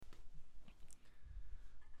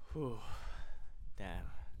Whew. Damn.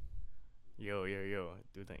 Yo, yo, yo.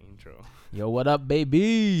 Do the intro. Yo, what up,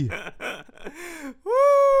 baby?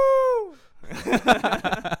 Woo!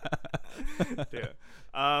 Dude.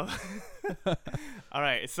 Um, all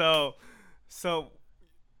right. So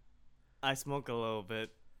I smoke a little bit,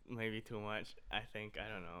 maybe too much. I think I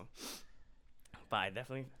don't know, but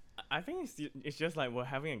I think it's just like we're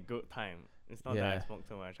having a good time. It's not that I Yeah, smoke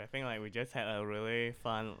too much. I think like we just had a really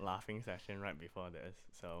fun laughing session right before this.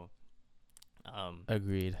 So, um,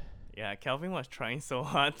 agreed. yeah, Kelvin was trying so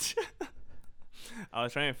hard. I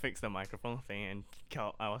was trying to fix the microphone thing, and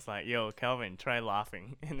I was like, "Yo, Kelvin, try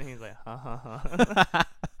laughing," and then he's like, "Ha ha ha."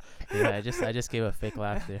 Yeah, I just gave a fake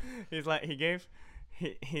laugh there. He's like,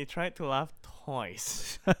 he tried to laugh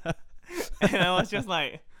twice, and I was just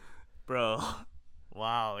like, "Bro,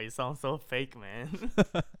 wow, it sounds so fake, man."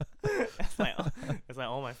 it's like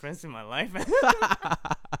all my friends in my life.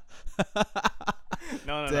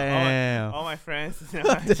 No, no, no. Damn. All my friends.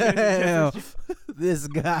 Damn. This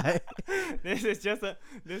guy. This is just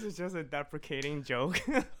a deprecating joke.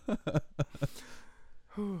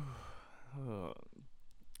 Oh. All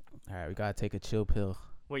right, we gotta take a chill pill.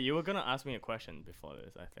 Wait, you were gonna ask me a question before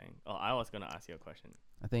this, I think. Oh, I was gonna ask you a question.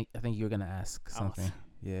 I think you were gonna ask I was- something.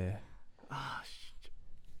 Yeah. Ah,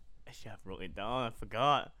 I should have wrote it down. I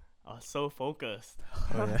forgot. I was so focused.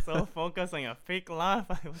 Oh, I yeah. was so focused on your fake laugh.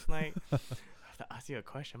 I was like, I have to ask you a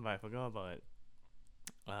question, but I forgot about it.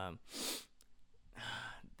 Damn.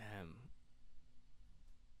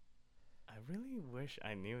 I really wish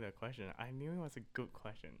I knew the question. I knew it was a good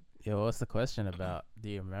question. Yo, what's the question about? Do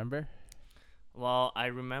you remember? Well, I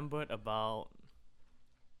remembered about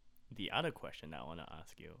the other question that I want to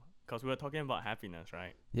ask you. Because we were talking about happiness,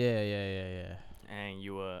 right? Yeah. And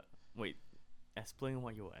you were... Wait, explain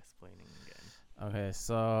what you were explaining again. Okay,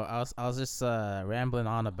 so I was just rambling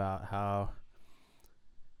on about how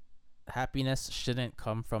happiness shouldn't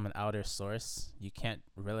come from an outer source. You can't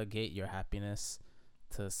relegate your happiness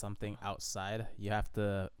to something outside. You have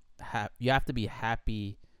to be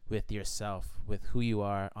happy with yourself, with who you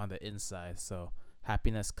are on the inside. So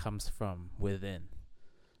happiness comes from within.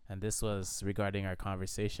 And this was regarding our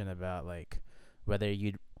conversation about like whether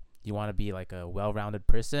you want to be like a well-rounded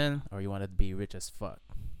person or you want to be rich as fuck.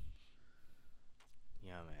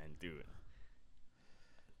 Yeah, man, dude.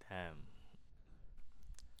 Damn.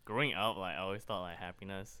 Growing up, like, I always thought, like,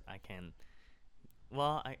 happiness, I can...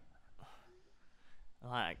 Well,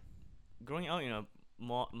 like, growing up in a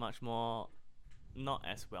much more not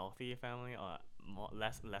as wealthy family or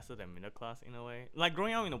lesser than middle class in a way. Like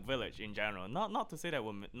growing up in a village in general. Not to say that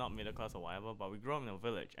we're not middle class or whatever, but we grew up in a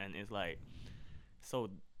village and it's like so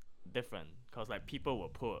different because like people were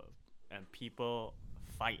poor and people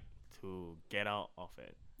fight to get out of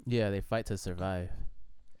it. Yeah, they fight to survive.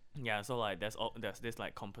 Yeah, so like there's this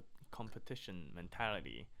like competition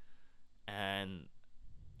mentality, and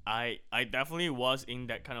I definitely was in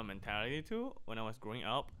that kind of mentality too when I was growing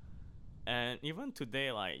up. And even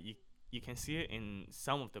today, like you can see it in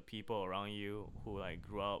some of the people around you who like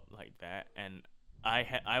grew up like that. And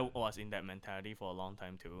I was in that mentality for a long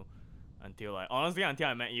time too, until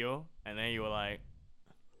I met you, and then you were like,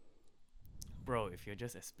 bro, if you're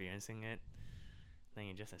just experiencing it, then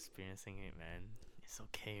you're just experiencing it, man. It's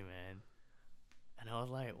okay, man. And I was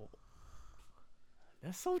like,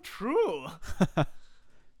 that's so true.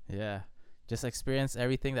 Yeah, just experience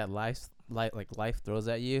everything that life throws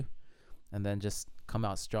at you, and then just come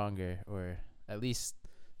out stronger, or at least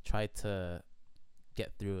try to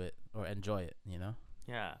get through it or enjoy it. You know?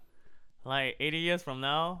 Yeah, like 80 years from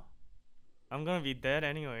now, I'm gonna be dead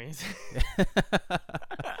anyways.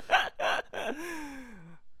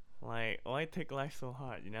 Like, why take life so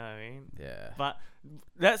hard? You know what I mean? Yeah. But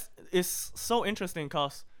it's so interesting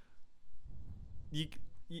because you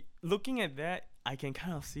looking at that, I can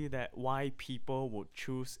kind of see that why people would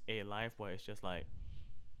choose a life where it's just like,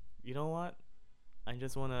 you know what, I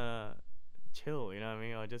just wanna chill. You know what I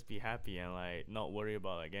mean? Or just be happy and like not worry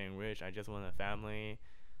about like getting rich. I just want a family.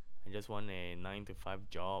 I just want a 9 to 5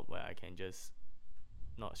 job where I can just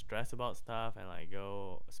not stress about stuff and like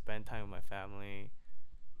go spend time with my family.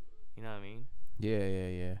 You know what I mean?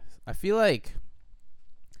 Yeah. I feel like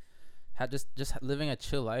just living a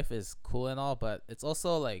chill life is cool and all, but it's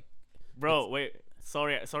also like, Bro, wait.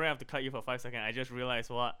 Sorry, I have to cut you for 5 seconds. I just realized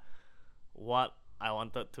what I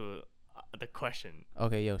wanted to the question.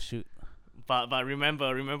 okay, yo, shoot. But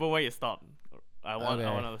remember where you stopped. I want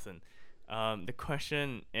Okay. to listen. The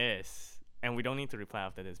question is, and we don't need to reply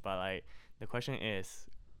after this, but like the question is,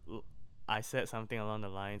 I said something along the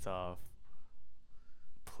lines of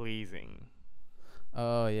pleasing.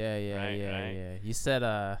 Oh yeah. Right. You said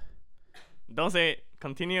Don't say it.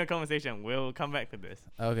 Continue your conversation. We'll come back to this.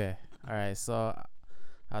 Okay. All right. So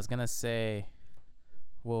I was gonna say,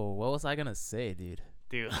 whoa, what was I gonna say, dude?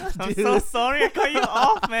 Dude, I'm so sorry I cut you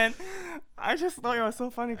off, man. I just thought it was so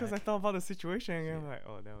funny because I thought about the situation and I'm like,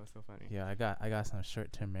 oh, that was so funny. Yeah, I got some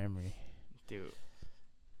short-term memory. Dude,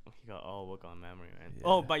 he got all work on memory, man. Yeah.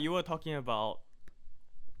 Oh, but you were talking about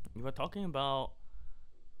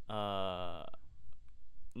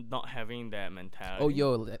not having that mentality. Oh,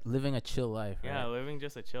 yo, living a chill life. Yeah, right? living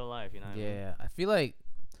just a chill life, you know what I mean? Yeah, I feel like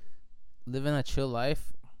living a chill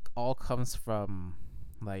life all comes from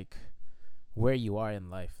like where you are in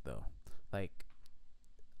life, though. Like,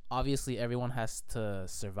 obviously, everyone has to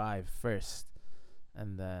survive first,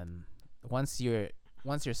 and then once you're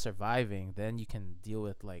surviving, then you can deal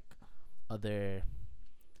with like other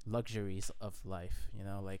luxuries of life, you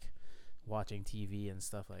know, like watching TV and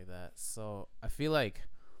stuff like that. So I feel like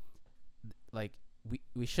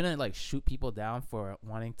we shouldn't like shoot people down for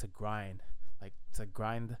wanting to grind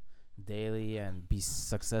daily and be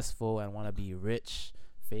successful and want to be rich,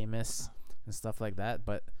 famous and stuff like that.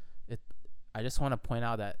 But I just want to point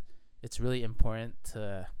out that it's really important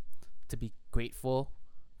to be grateful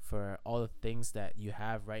for all the things that you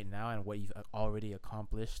have right now and what you've already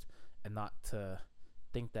accomplished, and not to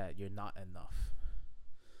think that you're not enough.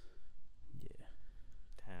 Yeah.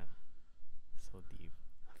 Damn, so deep.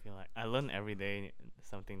 I feel like I learn every day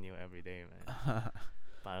something new every day, man.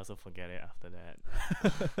 But I also forget it after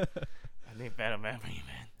that. I need better memory,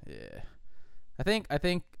 man. Yeah. I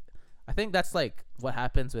think that's like what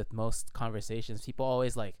happens with most conversations. People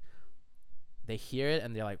always like, they hear it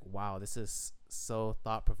and they're like, wow, this is so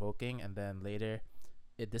thought provoking, and then later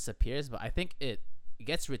it disappears. But I think it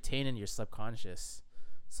gets retained in your subconscious.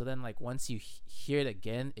 So then like once you hear it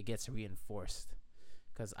again, it gets reinforced.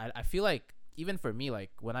 Because I feel like even for me,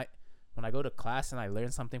 like when I go to class and I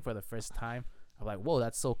learn something for the first time, I'm like, whoa,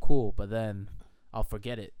 that's so cool. But then I'll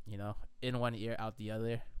forget it, you know, in one ear, out the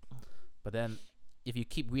other. But then if you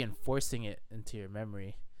keep reinforcing it into your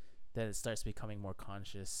memory, then it starts becoming more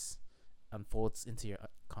conscious, unfolds into your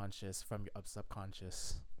conscious from your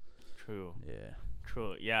subconscious. True. Yeah.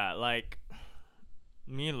 True. Yeah, like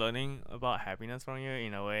me learning about happiness from you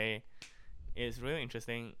in a way is really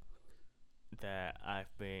interesting, that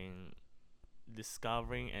I've been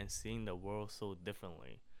discovering and seeing the world so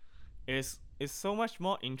differently. It's so much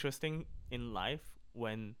more interesting in life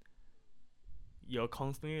when you're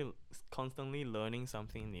constantly learning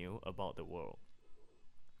something new about the world.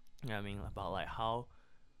 You know what I mean? About like how,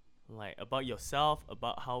 like about yourself,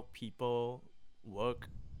 about how people work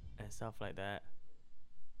and stuff like that.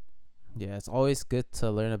 Yeah, it's always good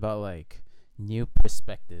to learn about like new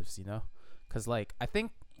perspectives, you know? Cuz like I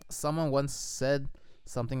think someone once said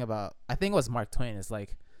something about, I think it was Mark Twain, it's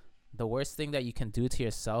like the worst thing that you can do to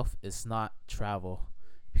yourself is not travel,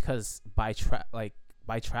 because by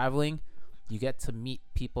traveling you get to meet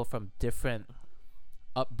people from different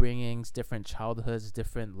upbringings, different childhoods,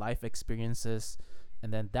 different life experiences,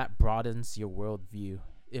 and then that broadens your worldview.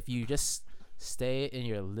 If you just stay in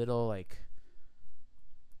your little like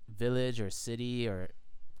village or city or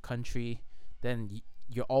country, then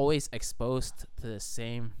you're always exposed to the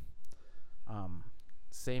same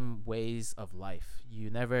ways of life. You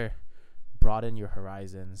never broaden your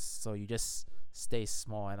horizons, so you just stay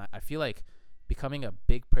small. And I feel like becoming a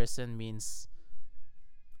big person means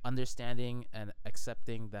understanding and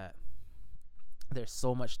accepting that there's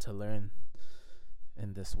so much to learn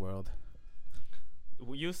in this world.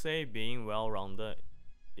 Would you say being well-rounded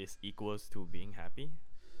is equals to being happy?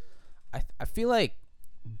 I feel like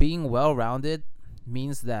being well-rounded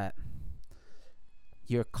means that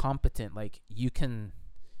you're competent, like you can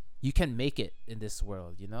make it in this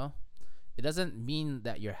world, you know? It doesn't mean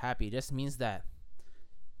that you're happy. It just means that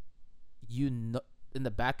you know, in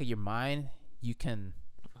the back of your mind, you can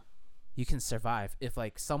survive. If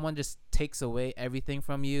like someone just takes away everything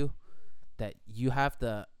from you, that you have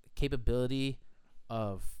the capability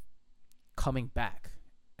of coming back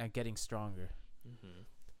and getting stronger. Mm-hmm.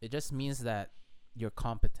 It just means that you're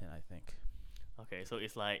competent, I think. Okay, so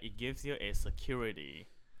it's like it gives you a security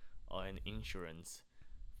or an insurance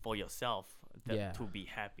for yourself to be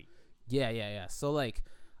happy. Yeah. So like,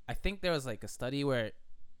 I think there was like a study where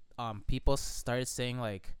people started saying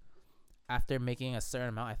like after making a certain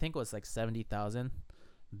amount, I think it was like 70,000,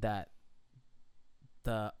 that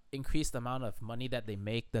the increased amount of money that they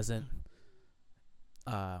make doesn't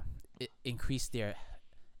increase their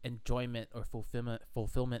enjoyment or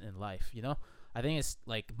fulfillment in life, you know? I think it's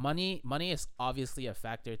like money is obviously a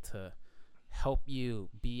factor to help you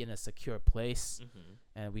be in a secure place. Mm-hmm.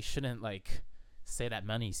 And we shouldn't like say that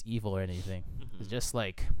money's evil or anything. Mm-hmm. It's just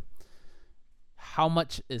like how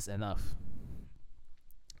much is enough?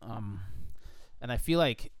 Um, and I feel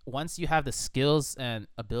like once you have the skills and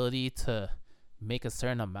ability to make a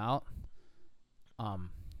certain amount,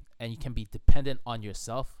 and you can be dependent on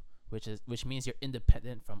yourself, which means you're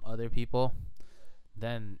independent from other people,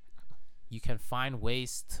 then you can find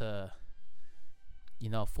ways to,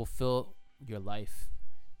 fulfill your life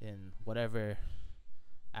in whatever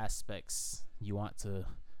aspects you want to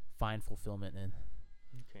find fulfillment in.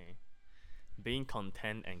 Okay. Being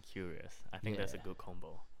content and curious. I think that's a Yeah. good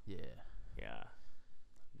combo. Yeah. Yeah.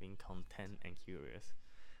 Being content and curious.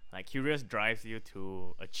 Like curious drives you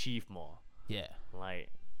to achieve more. Yeah. Like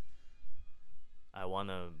I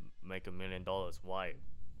wanna make $1 million. Why?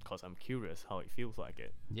 Because I'm curious how it feels like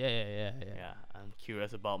it. Yeah. Yeah. I'm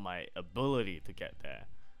curious about my ability to get there.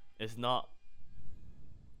 It's not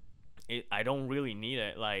I don't really need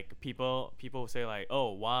it. Like people say like,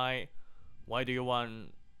 oh, why do you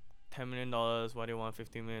want $10 million? Why do you want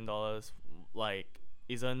 $15 million? Like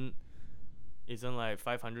isn't like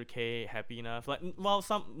 500K happy enough? Like well,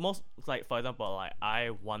 most like for example, like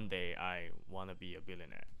one day I wanna be a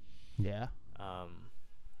billionaire. Yeah.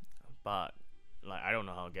 But like I don't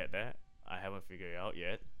know how to get there. I haven't figured it out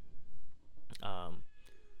yet.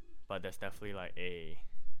 But there's definitely like a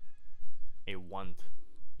want.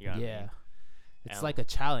 You know what I Yeah. mean? It's And like a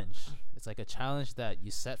challenge. It's like a challenge that you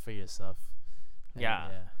set for yourself. And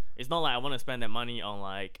Yeah. It's not like I want to spend that money on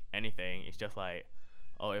like anything. It's just like,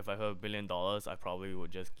 oh, if I have $1 billion, I probably would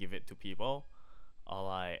just give it to people, or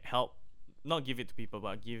like help, not give it to people,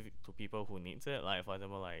 but give it to people who needs it. Like for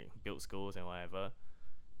example, like build schools and whatever.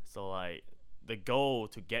 So like the goal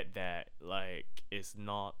to get that like is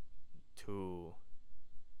not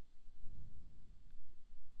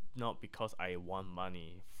because I want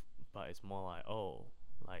money, but it's more like, oh,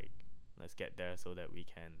 like let's get there so that we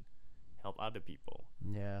can help other people.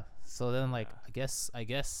 Yeah. So then like Yeah. I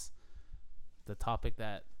guess the topic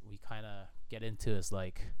that we kind of get into is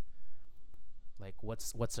like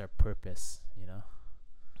what's our purpose,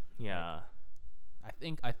 Yeah.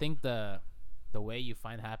 I think the way you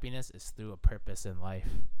find happiness is through a purpose in life.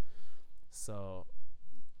 So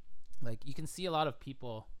like you can see a lot of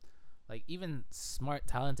people, like even smart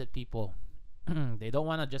talented people, they don't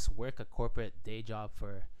want to just work a corporate day job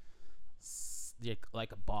for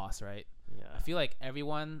like a boss, right? Yeah. I feel like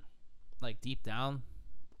everyone, like deep down,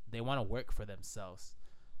 they want to work for themselves.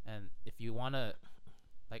 And if you want to,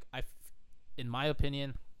 like in my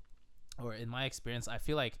opinion or in my experience, I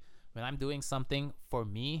feel like when I'm doing something for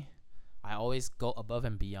me, I always go above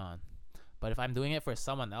and beyond. But if I'm doing it for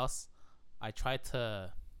someone else, I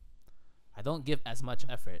don't give as much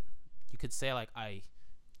effort. You could say like I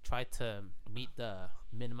try to meet the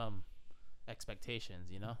minimum expectations,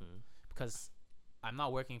 Mhm. because I'm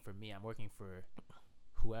not working for me, I'm working for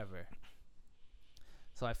whoever.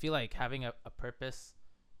 So I feel like having a purpose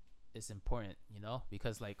is important,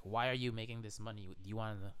 because like why are you making this money? Do you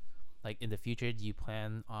want to, like in the future, do you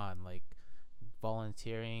plan on like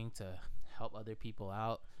volunteering to help other people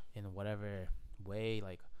out in whatever way?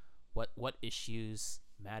 Like what issues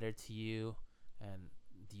matter to you, and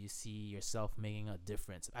do you see yourself making a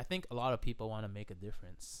difference? I think a lot of people want to make a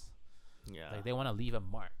difference. Yeah. Like they want to leave a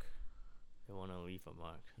mark. They want to leave a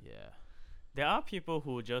mark. Yeah. There are people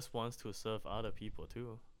who just wants to serve other people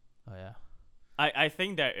too. Oh yeah. I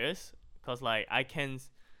think there is, cause like I can,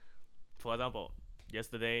 for example,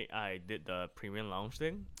 yesterday I did the premium lounge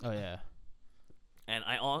thing, Oh yeah. and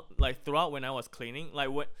like throughout when I was cleaning, like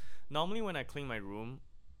normally when I clean my room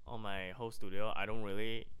on my whole studio, I don't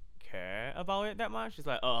really care about it that much. It's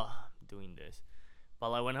like, oh, I'm doing this, but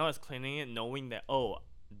like when I was cleaning it, knowing that, oh,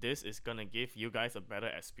 this is gonna give you guys a better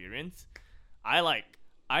experience,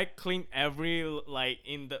 I clean every, like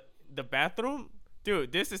in the bathroom,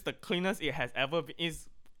 dude. This is the cleanest it has ever been. It's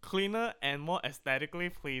cleaner and more aesthetically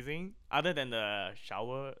pleasing, other than the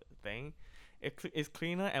shower thing. It's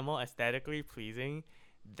cleaner and more aesthetically pleasing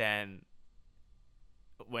than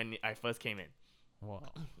when I first came in. Wow.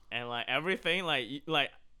 And like everything,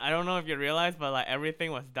 like I don't know if you realize, but like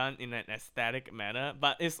everything was done in an aesthetic manner.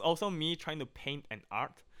 But it's also me trying to paint an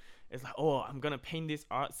art. It's like, oh, I'm gonna paint this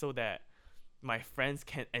art so that my friends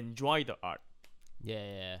can enjoy the art,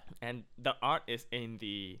 Yeah. and the art is in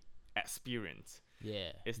the experience.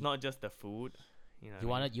 Yeah. It's not just the food. You know. You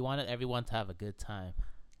what I mean? wanted everyone to have a good time.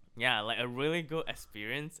 Yeah, like a really good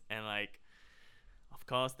experience, and like, of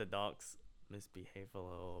course, the dogs misbehave a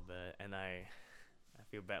little bit, and I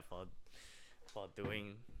feel bad for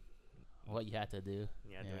doing What you had to do.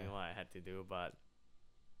 doing what I had to do, but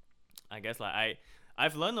I guess like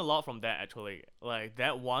I've learned a lot from that actually. Like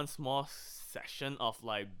that one small session of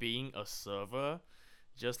like being a server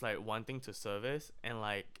just like wanting to service, and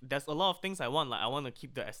like there's a lot of things I want. Like I want to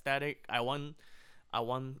keep the aesthetic. I want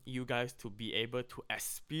you guys to be able to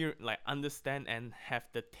experience, like understand and have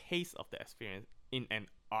the taste of the experience in an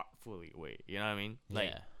artfully way. You know what I mean? Like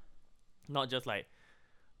yeah. not just like,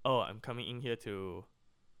 oh, I'm coming in here to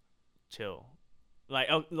chill. Like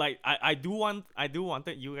oh, like I do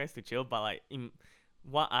wanted you guys to chill, but like in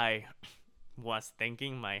what I was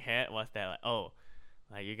thinking in my head was that like, oh,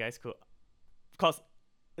 like you guys could, cause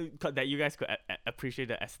that you guys could appreciate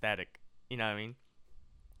the aesthetic. You know what I mean?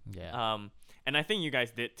 Yeah. And I think you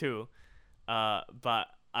guys did too. But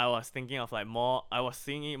I was thinking of like more. I was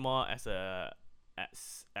seeing it more as a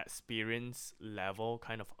experience level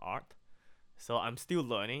kind of art. So I'm still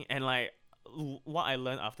learning, and like what I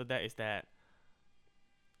learned after that is that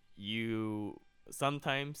you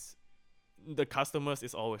sometimes the customers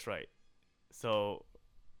is always right. So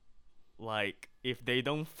like if they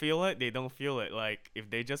don't feel it, they don't feel it. Like if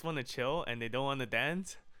they just want to chill and they don't want to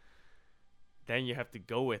dance, then you have to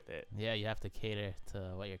go with it. Yeah, you have to cater to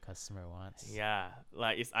what your customer wants. Yeah,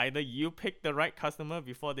 like it's either you pick the right customer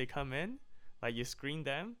before they come in, like you screen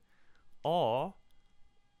them, or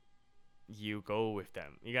you go with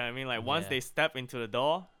them. You know what I mean? Like once Yeah. they step into the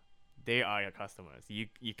door, they are your customers. You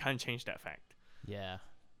can't change that fact. Yeah.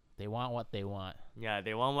 They want what they want. Yeah,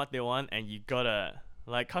 they want what they want, and you gotta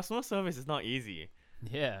like customer service is not easy,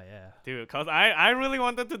 Yeah, yeah. dude. Cause I really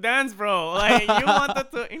wanted to dance, bro. Like you wanted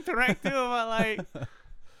to interact too, but like.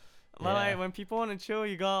 But like Yeah. when people want to chill,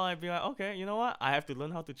 you gotta like be like, okay, you know what? I have to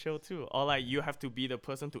learn how to chill too. Or like you have to be the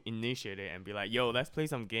person to initiate it and be like, yo, let's play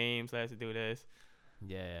some games. Let's do this.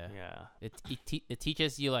 Yeah. Yeah. It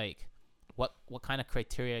teaches you like what kind of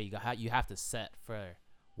criteria you have to set for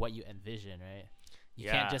what you envision, right? You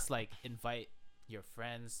Yeah. can't just like invite your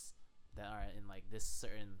friends that are in like this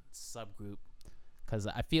certain subgroup, because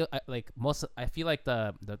I feel like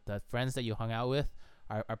the friends that you hung out with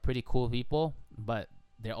are pretty cool people, but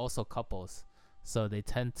they're also couples, so they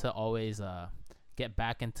tend to always get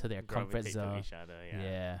back into their comfort Gravitate to zone. each other. Yeah.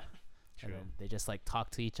 Yeah. True. And then they just like talk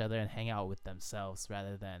to each other and hang out with themselves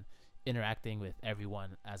rather than interacting with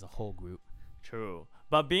everyone as a whole group. True.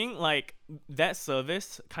 But being like that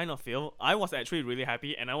service kind of feel, I was actually really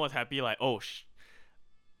happy, and I was happy like, oh,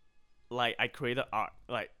 like I created art.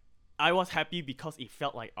 Like I was happy because it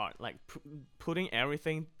felt like art. Like putting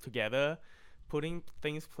everything together, putting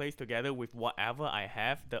things placed together with whatever I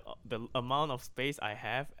have, the amount of space I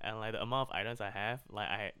have, and like the amount of items I have.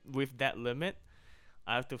 Like with that limit,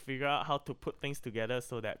 I have to figure out how to put things together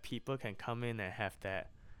so that people can come in and have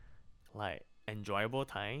that like enjoyable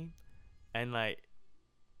time. And like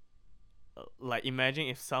imagine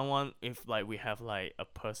if like we have like a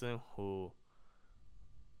person who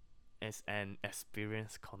is an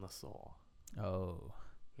experienced connoisseur. Oh.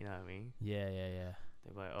 You know what I mean? Yeah, yeah,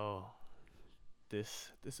 They're like, oh,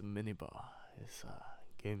 this minibar is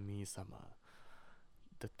giving me some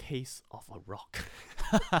the taste of a rock.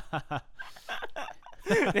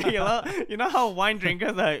 you know how wine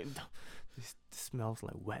drinkers like this smells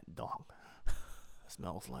like wet dog. It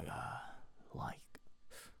smells like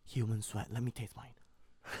human sweat. Let me taste mine.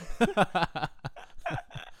 yeah.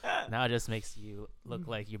 Now it just makes you look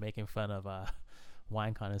like you're making fun of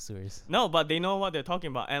wine connoisseurs. No, but they know what they're talking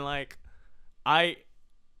about, and like I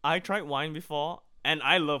tried wine before, and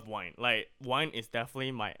I love wine. Like wine is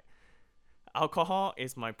definitely alcohol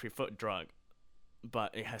is my preferred drug,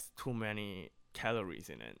 but it has too many calories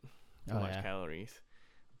in it. Too much calories.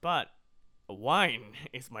 But wine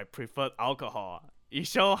is my preferred alcohol. You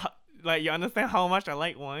you understand how much I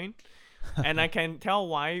like wine? And I can tell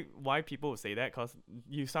why people would say that, because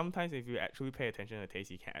you sometimes, if you actually pay attention to the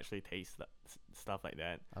taste, you can actually taste stuff like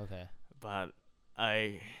that. Okay. But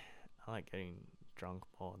I like getting drunk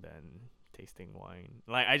more than tasting wine.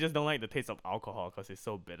 Like I just don't like the taste of alcohol because it's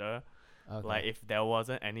so bitter. Okay. Like if there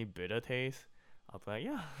wasn't any bitter taste, I'll be like,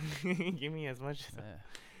 yeah, give me as much. Yeah.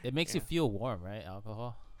 It makes you Yeah. feel warm, right?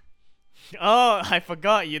 Alcohol. Oh, I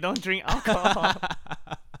forgot you don't drink alcohol.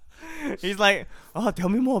 He's like, oh, tell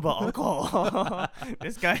me more about alcohol.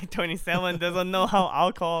 This guy 27 doesn't know how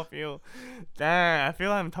alcohol feel. Damn, I feel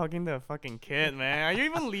like I'm talking to a fucking kid, man. Are you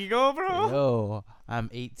even legal, bro? Yo, I'm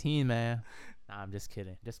 18, man. Nah, I'm just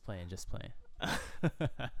kidding. Just playing.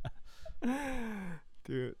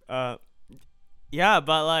 Dude, yeah,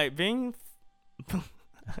 but like being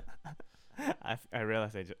I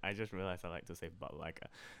realized I just realized I like to say but like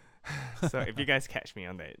so if you guys catch me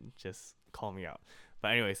on that, just call me out.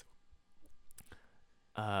 But anyways,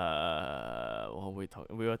 what were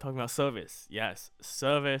we were talking about service. Yes,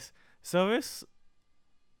 service.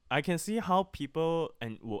 I can see how people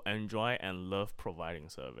will enjoy and love providing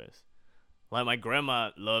service. Like my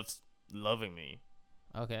grandma loves loving me,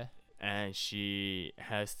 Okay. and she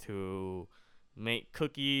has to make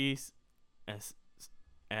cookies, and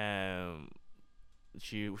and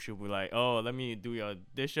she'll be like, oh, let me do your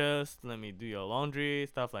dishes, let me do your laundry,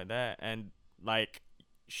 stuff like that, and like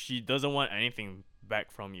she doesn't want anything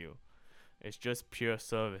back from you. It's just pure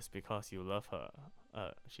service because you love her.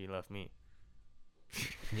 She loved me.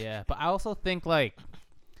 Yeah, but I also think like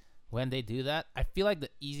when they do that, I feel like the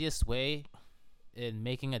easiest way in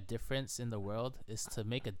making a difference in the world is to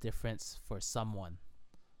make a difference for someone.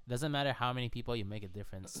 Doesn't matter how many people you make a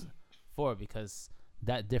difference for, because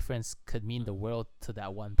that difference could mean the world to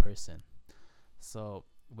that one person. So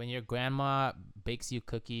when your grandma bakes you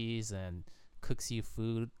cookies and cooks you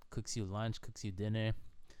food, cooks you lunch, cooks you dinner,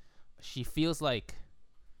 she feels like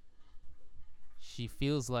she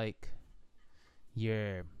feels like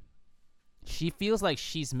you're she feels like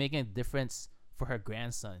she's making a difference for her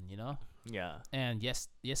grandson, you know? Yeah. And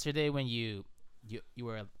yesterday when you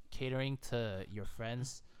were catering to your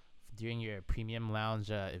friends during your premium lounge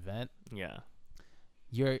event, Yeah.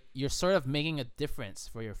 you're sort of making a difference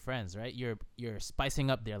for your friends, right? You're spicing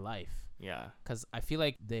up their life, Yeah. because I feel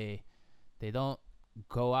like they don't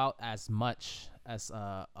go out as much as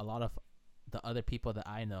a lot of the other people that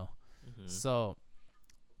I know. Mm-hmm. So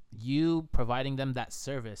you providing them that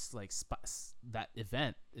service, like that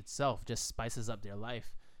event itself, just spices up their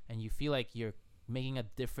life, and you feel like you're making a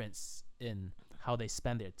difference in how they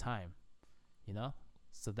spend their time, you know?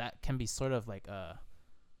 So that can be sort of like a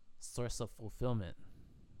source of fulfillment.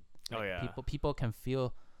 Oh yeah. People can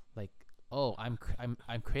feel like, oh, I'm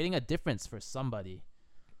creating a difference for somebody,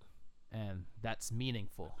 and that's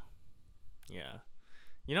meaningful. Yeah.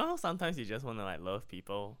 You know how sometimes you just want to like love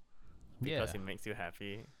people because Yeah. it makes you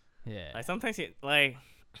happy. Yeah. Like sometimes it like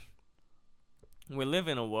we live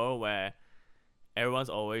in a world where everyone's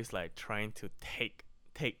always like trying to take.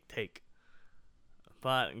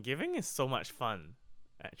 But giving is so much fun,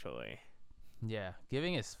 actually. Yeah,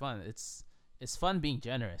 giving is fun. It's fun being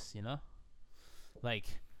generous, you know? Like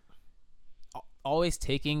always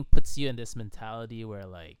taking puts you in this mentality where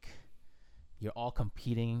like you're all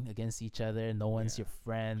competing against each other. No one's Yeah. your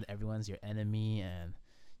friend, everyone's your enemy, and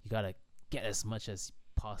you got to get as much as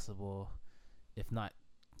possible. If not,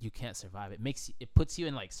 you can't survive. It puts you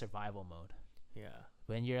in like survival mode. Yeah.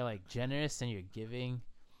 When you're like generous and you're giving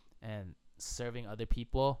and serving other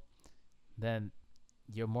people, then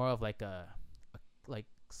you're more of like a like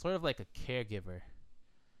sort of like a caregiver.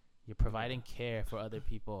 You're providing care for other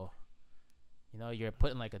people. You know, you're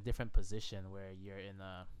put in like a different position where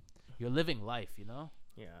you're living life, you know,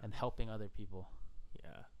 Yeah. and helping other people.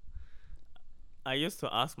 Yeah. I used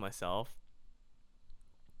to ask myself,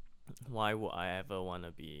 why would I ever want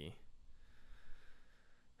to be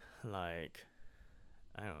like,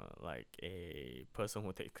 I don't know, like a person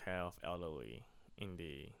who takes care of elderly in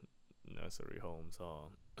the nursery homes, or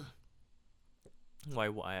why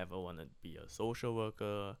would I ever want to be a social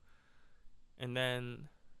worker? And then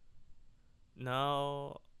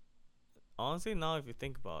now, honestly, now if you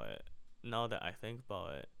think about it, now that I think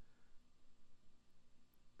about it,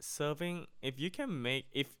 serving, if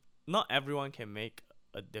not everyone can make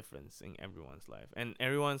a difference in everyone's life, and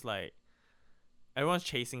everyone's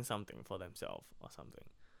chasing something for themselves or something,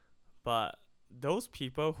 but those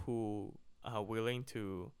people who are willing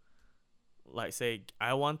to like say,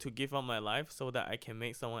 I want to give up my life so that I can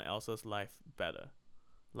make someone else's life better,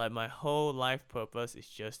 like my whole life purpose is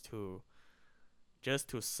just to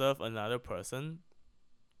serve another person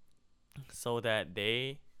so that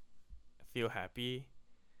they feel happy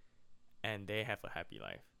and they have a happy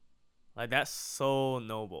life. Like that's so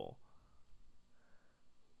noble.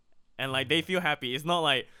 And like they feel happy. It's not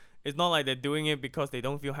like they're doing it because they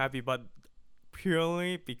don't feel happy, but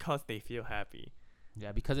purely because they feel happy.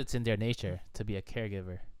 Yeah, because it's in their nature to be a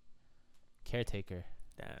caregiver, caretaker.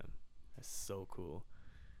 Damn, that's so cool.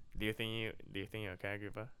 Do you think you're a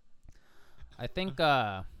caregiver? I think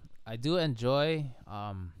I do enjoy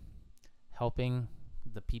helping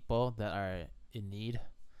the people that are in need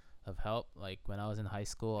of help. Like when I was in high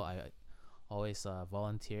school, I always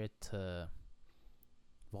volunteered at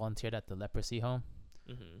the leprosy home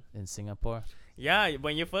in Singapore. Yeah,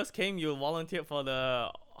 when you first came, you volunteered for the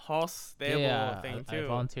horse stable thing too. I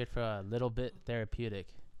volunteered for a little bit therapeutic.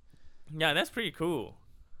 Yeah, that's pretty cool.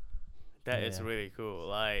 That is Yeah. really cool.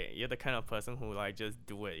 Like you're the kind of person who like just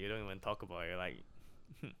do it. You don't even talk about it. You're like,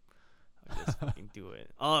 I'll just fucking do it.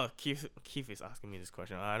 Oh, Keith is asking me this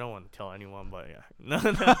question. I don't want to tell anyone, but yeah.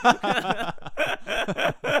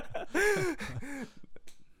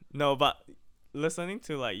 No, but listening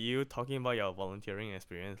to like you talking about your volunteering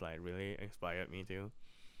experience like really inspired me too.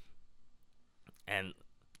 and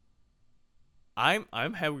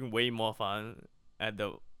I'm having way more fun at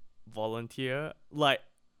the volunteer. Like,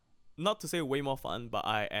 not to say way more fun, but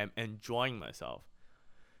I am enjoying myself.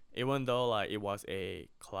 Even though like it was a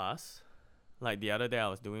class, like the other day I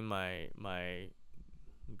was doing my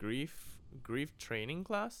grief training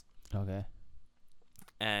class, Okay.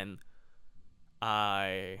 and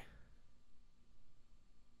I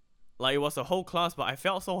like it was a whole class, but I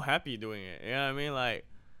felt so happy doing it. You know what I mean? Like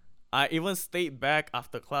I even stayed back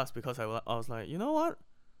after class because I was like, you know what?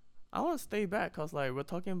 I want to stay back because like we're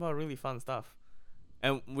talking about really fun stuff,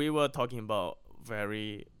 and we were talking about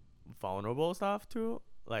very vulnerable stuff too.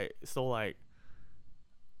 Like so, like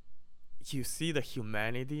you see the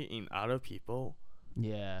humanity in other people,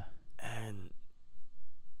 Yeah. and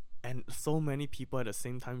so many people at the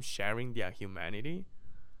same time sharing their humanity.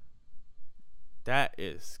 That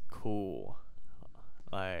is cool.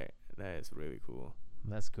 Like that is really cool.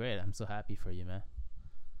 That's great. I'm so happy for you, man.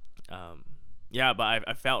 Yeah, but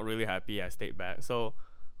I felt really happy I stayed back. So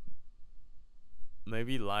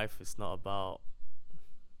maybe life is not about,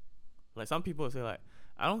 like some people say like,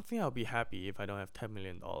 I don't think I'll be happy if I don't have $10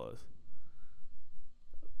 million.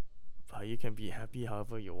 But you can be happy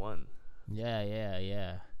however you want. Yeah, yeah,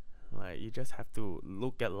 yeah. Like you just have to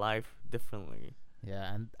look at life differently.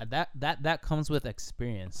 Yeah, and that comes with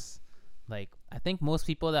experience. Like I think most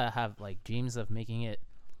people that have like dreams of making it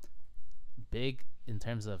big in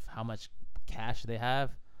terms of how much cash they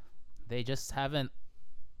have, they just haven't.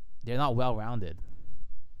 They're not well rounded.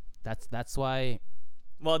 That's why.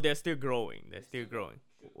 Well, they're still growing. They're still growing.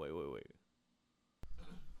 Wait.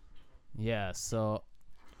 Yeah, so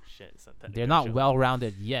Shit, it's a they're technical not issue. well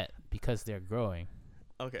rounded yet because they're growing.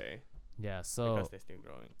 Okay, Yeah, so because they're still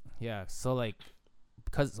growing. yeah, so like,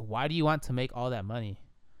 because why do you want to make all that money?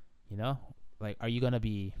 You know, like, are you gonna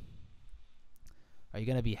be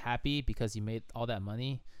happy because you made all that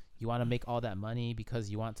money? You want to make all that money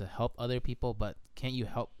because you want to help other people, but can't you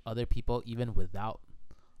help other people even without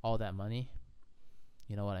all that money?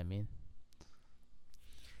 You know what I mean?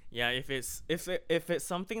 Yeah, if it's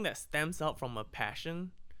something that stems out from a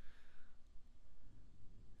passion,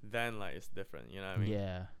 then like it's different. You know what I mean?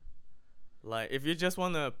 Yeah, Like if you just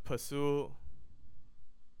want to pursue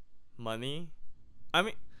money, I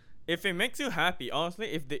mean, if it makes you happy, honestly,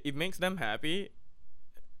 if it makes them happy,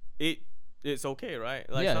 it's okay, right?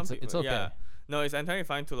 Like yeah, some it's people, okay. yeah, no, it's entirely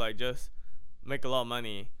fine to like just make a lot of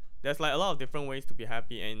money. There's like a lot of different ways to be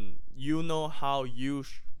happy, and you know how you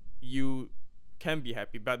can be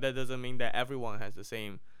happy, but that doesn't mean that everyone has the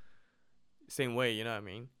same way. You know what I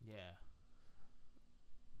mean? Yeah,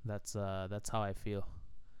 that's how I feel.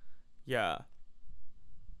 Yeah.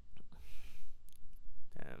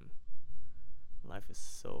 Damn, life is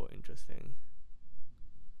so interesting.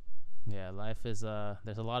 Yeah, life is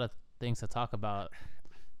there's a lot of things to talk about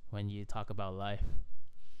when you talk about life.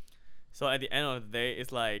 So at the end of the day,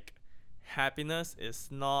 it's like happiness is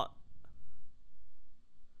not.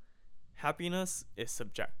 Happiness is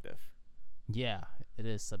subjective. Yeah, it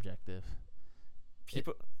is subjective.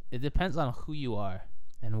 People. It depends on who you are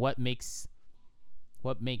and what makes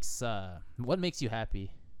you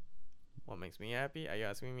happy. What makes me happy? Are you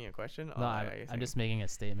asking me a question? No, are you I'm saying- just making a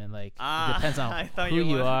statement. Like Ah, it depends I on thought who you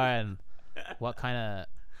you were- are and what kind of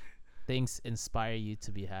things inspire you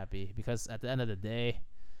to be happy. Because at the end of the day,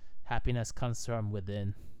 happiness comes from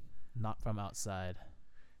within, not from outside.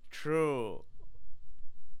 True.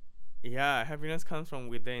 Yeah, happiness comes from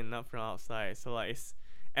within, not from outside. So like it's,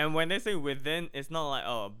 and when they say within, it's not like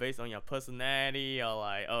oh based on your personality or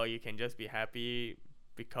like oh you can just be happy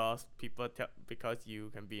because because you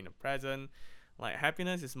can be in the present. Like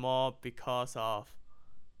happiness is more because of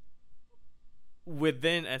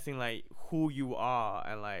within, as in like who you are,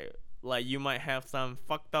 and like you might have some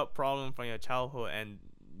fucked up problem from your childhood and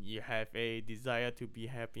you have a desire to be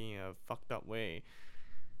happy in a fucked up way.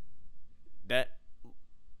 That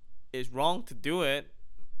is wrong to do it,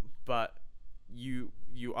 but you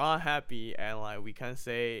are happy, and like we can't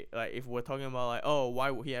say like if we're talking about like oh why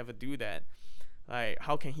would he ever do that, like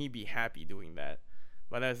how can he be happy doing that?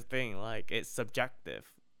 But that's the thing, like it's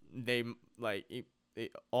subjective. They like it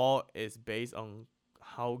all is based on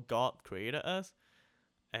how God created us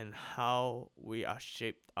and how we are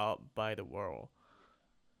shaped up by the world.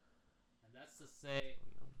 And that's to say,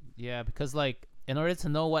 yeah, because like in order to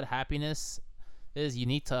know what happiness is, you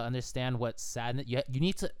need to understand what sadness. You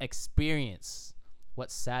need to experience what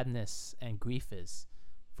sadness and grief is,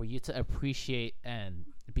 for you to appreciate and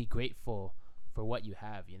be grateful for what you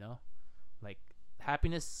have. You know, like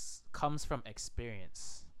happiness comes from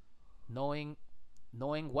experience. Knowing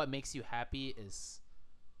what makes you happy is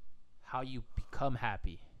how you become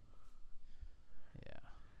happy.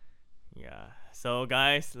 So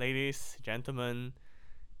guys, ladies, gentlemen,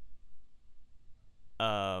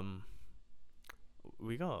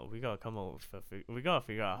 we gotta come up with we gotta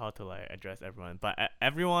figure out how to like address everyone. But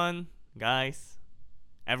everyone, guys,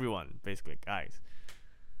 everyone, basically, guys,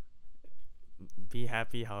 be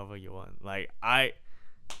happy however you want. Like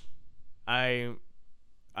I'm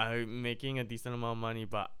making a decent amount of money,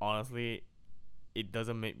 but honestly, it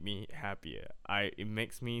doesn't make me happier. It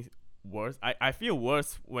makes me worse. I feel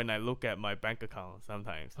worse when I look at my bank account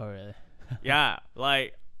sometimes. Oh really? Yeah,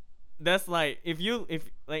 like that's like if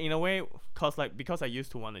like in a way, because I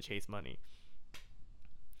used to want to chase money,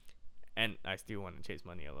 and I still want to chase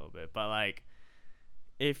money a little bit, but like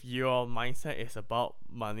if your mindset is about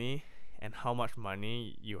money and how much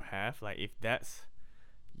money you have, like if that's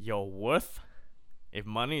your worth, if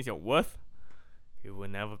money is your worth, you will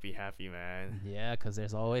never be happy, man. Yeah, because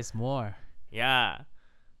there's always more. Yeah.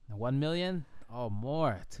 1 million? Oh,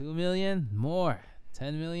 more. 2 million? More.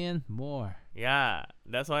 10 million? More. Yeah,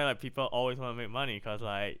 that's why like people always want to make money, because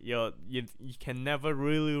like you can never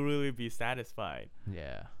really be satisfied,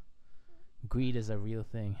 Yeah. Greed is a real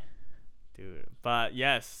thing. dude. But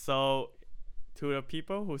yes, so to the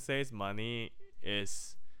people who says money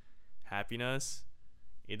is happiness,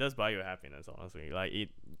 it does buy you happiness, honestly. Like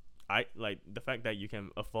I like the fact that you can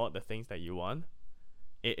afford the things that you want.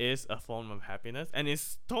 It is a form of happiness, and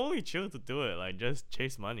it's totally chill to do it. Like just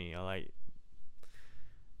chase money, or like.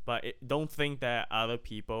 But don't think that other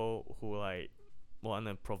people who like want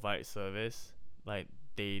to provide service, like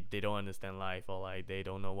they don't understand life, or like they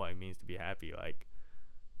don't know what it means to be happy. Like,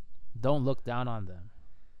 Don't look down on them.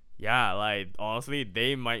 yeah, like honestly,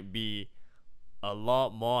 they might be a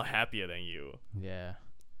lot more happier than you. Yeah.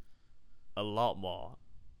 A lot more.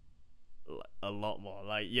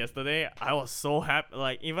 Like yesterday, I was so happy.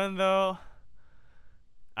 Like even though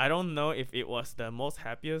I don't know if it was the most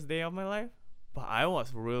happiest day of my life, but I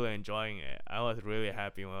was really enjoying it. I was really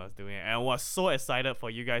happy when I was doing it, and I was so excited for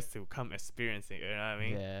you guys to come experience it. You know what I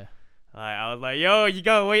mean? Yeah. Like I was like, yo, you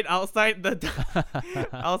gotta wait outside the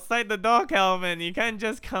outside the door, Calvin. You can't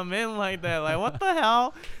just come in like that. Like what the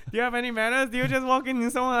hell? Do you have any manners? Do you just walk into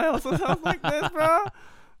someone else's house like this, bro?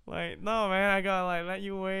 Like no, man. I gotta like let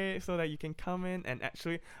you wait so that you can come in. And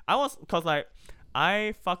actually, cause like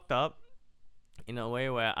I fucked up in a way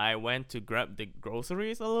where I went to grab the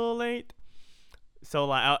groceries a little late. So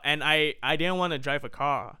like I didn't want to drive a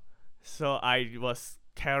car, so I was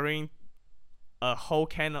carrying a whole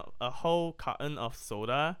carton of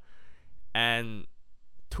soda and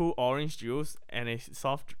 2 orange juice and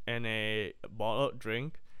a bottled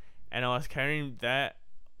drink, and I was carrying that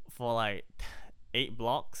for like 8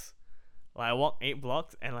 blocks. Like I walked 8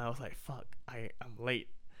 blocks, and I was like, fuck, I'm late.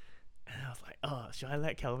 And I was like, oh, should I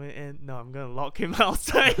let Kelvin in? No, I'm gonna lock him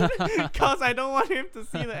outside because I don't want him to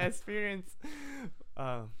see the experience.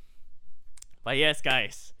 But yes,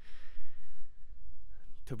 guys,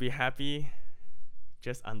 to be happy,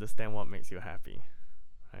 just understand what makes you happy,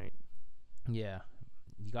 right? Yeah.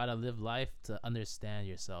 You gotta live life to understand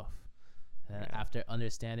yourself. And Yeah. after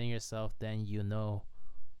understanding yourself, then you know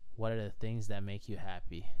what are the things that make you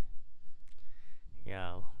happy.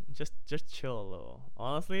 Yeah, just chill a little.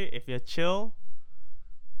 Honestly, if you just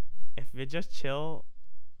chill,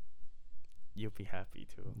 you'll be happy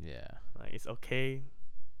too. Yeah. Like it's okay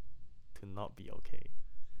to not be okay.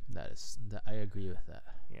 I agree with that.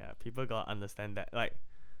 Yeah, people gotta understand that. Like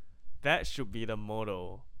that should be the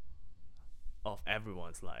motto of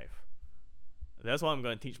everyone's life. That's what I'm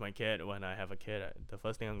gonna teach my kid when I have a kid. The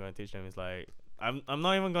first thing I'm gonna teach them is like I'm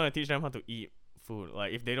not even gonna teach them how to eat food.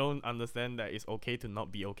 Like if they don't understand that it's okay to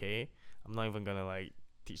not be okay, I'm not even gonna like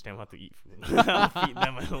teach them how to eat food. I'll feed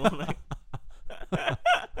them alone. Like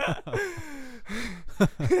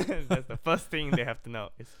that's the first thing they have to know.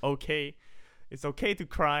 It's okay. It's okay to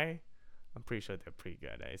cry. I'm pretty sure they're pretty good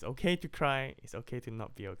at it. It's okay to cry. It's okay to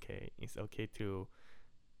not be okay. It's okay to.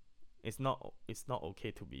 It's not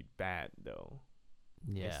okay to be bad though.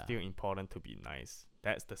 Yeah. It's still important to be nice.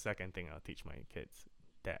 That's the second thing I'll teach my kids.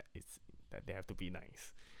 That they have to be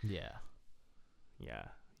nice. Yeah. Yeah.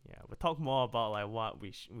 We'll talk more about like what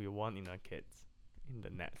we want in our kids in the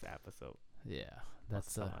next episode. Yeah.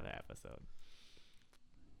 That's some other episode.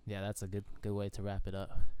 Yeah, that's a good way to wrap it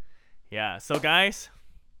up. Yeah. So guys,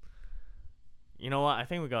 you know what? I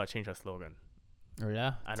think we gotta change our slogan. Oh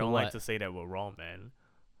yeah. I don't like to say that we're wrong, man.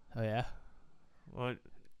 Oh yeah. Well,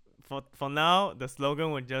 for now, the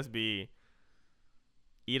slogan would just be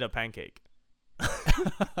 "Eat a pancake."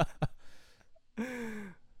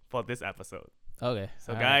 For this episode. Okay.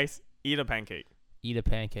 So all guys, eat a pancake. Eat a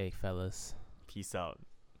pancake, fellas. Peace out.